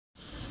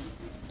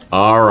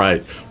All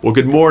right. Well,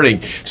 good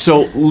morning.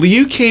 So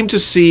you came to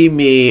see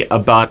me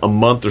about a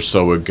month or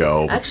so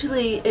ago.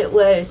 Actually, it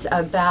was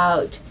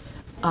about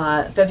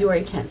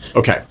February 10th.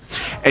 Okay.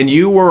 And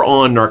you were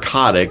on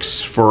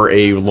narcotics for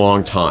a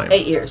long time.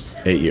 8 years.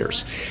 8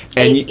 years.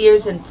 And 8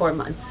 years and 4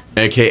 months.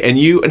 Okay.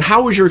 And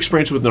how was your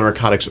experience with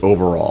narcotics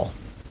overall?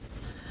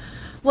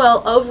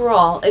 Well,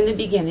 overall, in the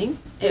beginning,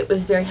 it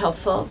was very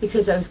helpful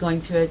because I was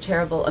going through a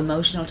terrible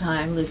emotional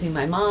time, losing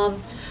my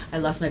mom. I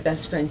lost my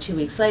best friend 2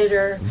 weeks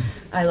later.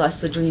 I lost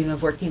the dream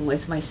of working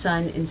with my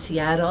son in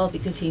Seattle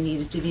because he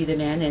needed to be the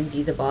man and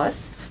be the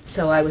boss.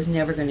 So I was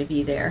never going to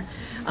be there.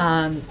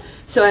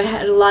 So I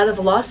had a lot of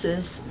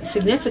losses,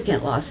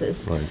 significant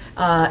losses, Right.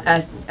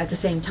 at the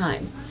same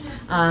time.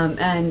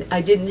 And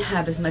I didn't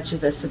have as much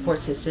of a support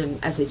system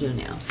as I do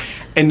now.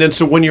 And then,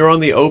 so when you're on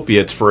the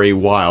opiates for a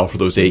while, for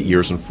those 8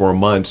 years and 4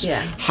 months,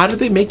 Yeah. how did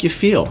they make you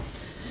feel?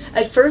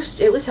 At first,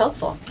 it was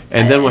helpful.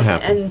 And then what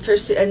happened?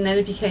 And then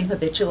it became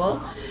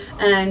habitual.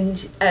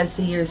 And as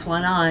the years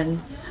went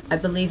on, I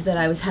believe that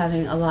I was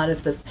having a lot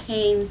of the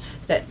pain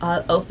that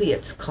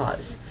opiates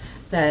cause.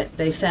 That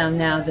they found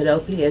now that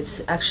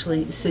opiates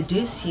actually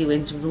seduce you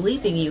into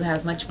believing you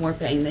have much more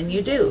pain than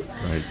you do.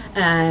 Right.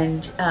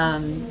 And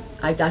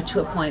I got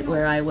to a point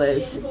where I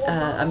was,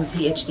 I'm a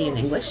PhD in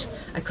English,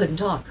 I couldn't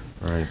talk.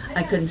 Right.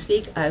 I couldn't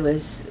speak. I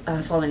was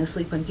falling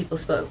asleep when people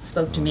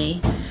spoke to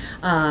me.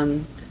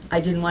 I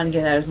didn't want to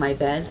get out of my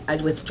bed.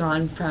 I'd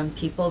withdrawn from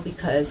people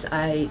because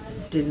I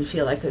didn't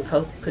feel I could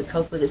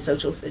cope with a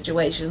social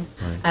situation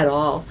at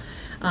all.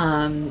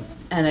 And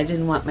I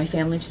didn't want my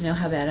family to know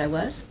how bad I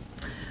was.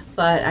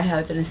 But I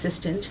have an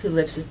assistant who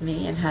lives with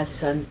me and has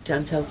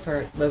done so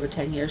for over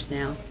 10 years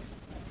now.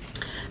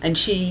 And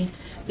she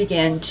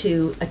began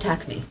to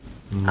attack me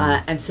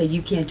and say,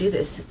 you can't do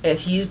this.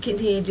 If you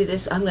continue to do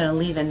this, I'm going to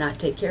leave and not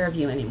take care of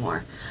you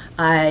anymore.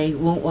 I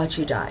won't watch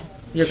you die.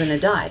 You're going to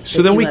die.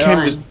 So then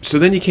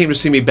you came to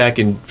see me back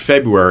in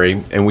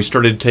February, and we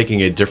started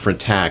taking a different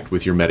tact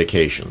with your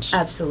medications.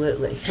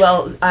 Absolutely.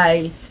 Well,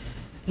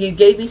 you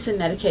gave me some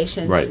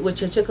medications, Right.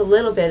 which I took a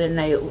little bit, and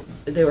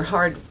they were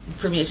hard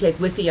for me to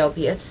take with the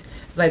opiates.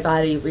 My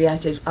body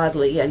reacted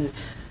oddly, and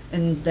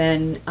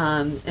then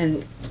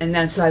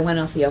so I went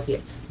off the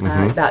opiates.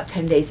 About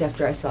 10 days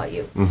after I saw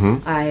you,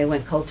 I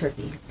went cold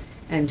turkey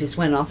and just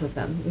went off of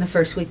them. And the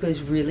first week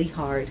was really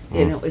hard,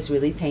 and it was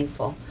really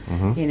painful.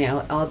 You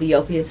know, all the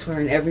opiates were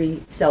in every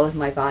cell of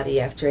my body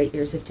after 8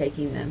 years of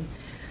taking them.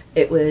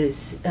 It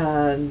was,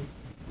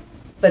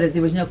 but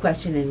there was no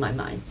question in my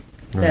mind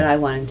that I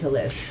wanted to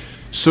live.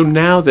 So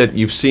now that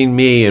you've seen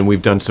me and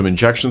we've done some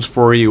injections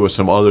for you with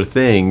some other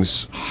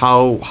things,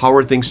 how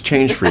are things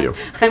changed for you?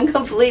 I'm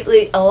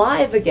completely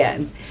alive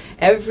again.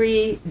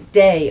 Every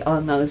day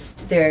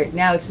almost.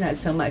 Now it's not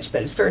so much,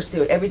 but at first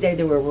every day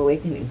there were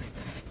awakenings.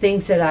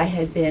 Things that I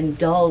had been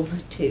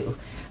dulled to.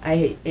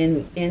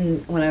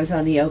 When I was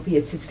on the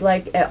opiates, it's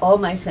like all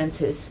my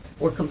senses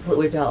were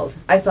dulled.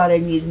 I thought I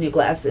needed new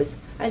glasses.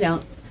 I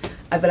don't.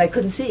 But I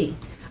couldn't see.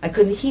 I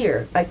couldn't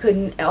hear.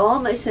 All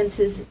my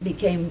senses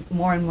became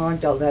more and more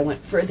dulled. I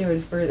went further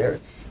and further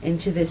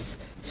into this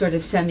sort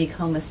of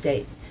semi-coma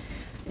state.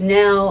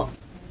 Now,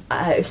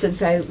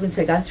 once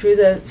I got through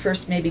the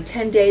first maybe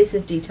 10 days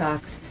of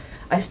detox,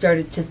 I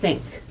started to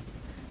think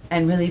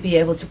and really be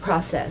able to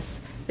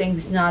process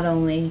things not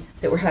only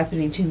that were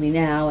happening to me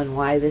now and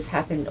why this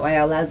happened, why I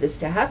allowed this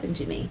to happen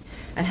to me,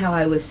 and how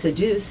I was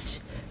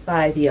seduced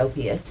by the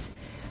opiates,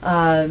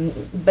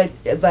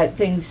 but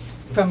things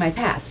from my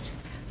past.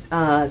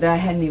 That I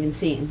hadn't even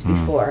seen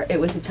before. It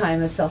was a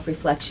time of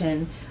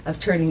self-reflection, of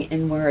turning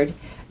inward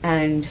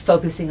and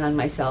focusing on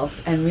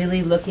myself and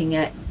really looking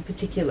at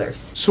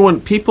particulars. So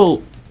when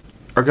people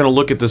are going to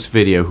look at this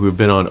video who have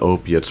been on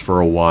opiates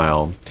for a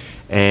while,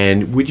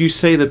 and would you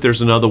say that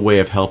there's another way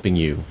of helping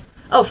you?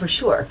 Oh, for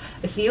sure.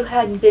 If you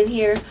hadn't been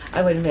here,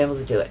 I wouldn't have been able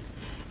to do it.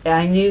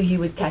 I knew you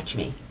would catch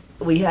me.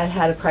 We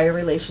had a prior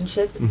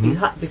relationship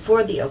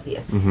before the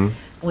opiates.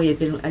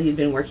 You'd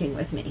been working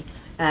with me.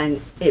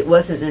 And it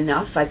wasn't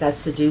enough. I got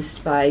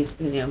seduced by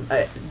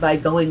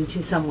going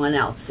to someone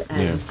else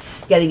and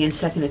getting a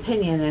second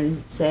opinion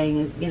and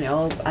saying,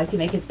 I can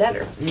make it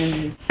better.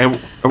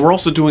 And we're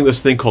also doing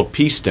this thing called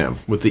P-stem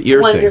with the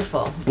ear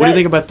Wonderful. thing. What do you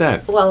think about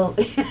that? Well,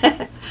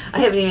 I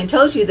haven't even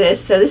told you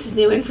this, so this is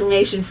new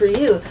information for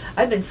you.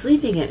 I've been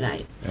sleeping at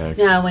night. Excellent.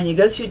 Now, when you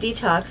go through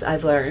detox,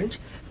 I've learned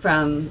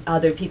from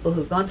other people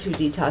who've gone through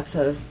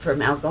detox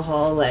from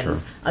alcohol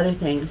and other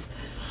things,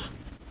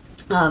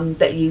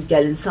 that you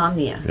get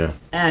insomnia. Yeah.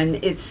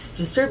 And it's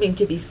disturbing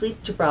to be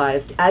sleep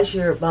deprived as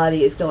your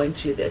body is going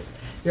through this.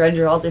 You're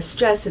under all this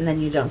stress and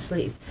then you don't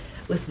sleep.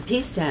 With the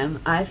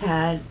P-stem, I've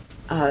had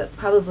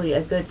probably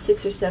a good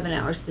 6 or 7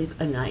 hours sleep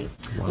a night,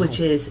 which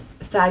is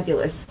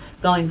fabulous,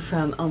 going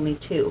from only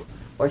 2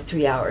 or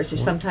 3 hours, or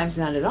sometimes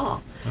not at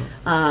all.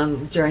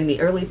 During the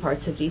early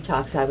parts of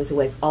detox, I was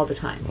awake all the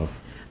time,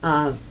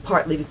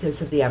 partly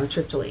because of the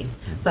amitriptyline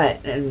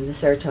and the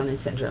serotonin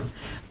syndrome.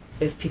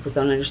 if people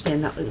don't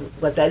understand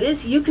what that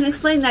is, you can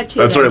explain that to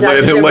That's them,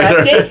 right, Dr.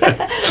 later.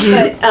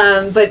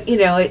 Dombrowski. But you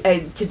know,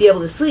 to be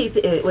able to sleep,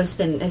 has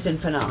been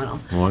phenomenal.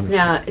 Wonderful.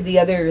 Now, the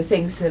other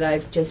things that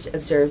I've just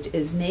observed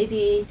is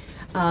maybe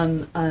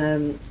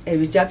a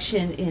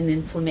reduction in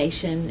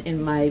inflammation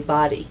in my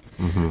body.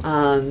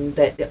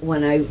 That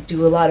when I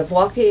do a lot of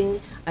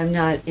walking, I'm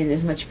not in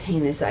as much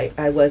pain as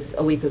I was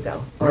a week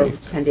ago or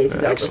Right. 10 days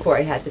ago. Excellent. Before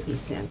I had the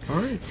P-stim. All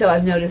right. So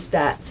I've noticed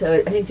that. So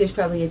I think there's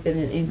probably been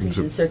an increase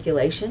in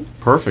circulation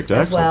Perfect.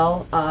 as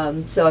Excellent.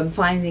 well. So I'm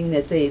finding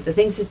that the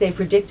things that they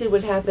predicted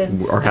would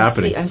happen Are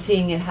happening. I'm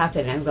seeing it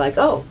happen. I'm like,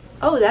 oh,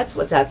 that's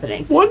what's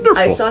happening. Wonderful.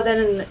 I saw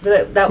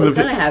that that was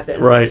going to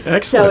happen. Right.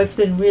 Excellent. So it's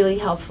been really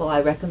helpful. I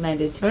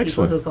recommend it to Excellent.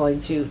 people who are going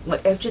through,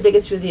 after they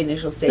get through the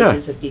initial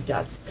stages of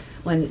detox,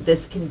 when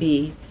this can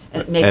be,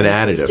 An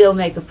additive. still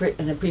make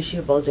an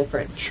appreciable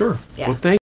difference. Sure. Yeah. Well, thank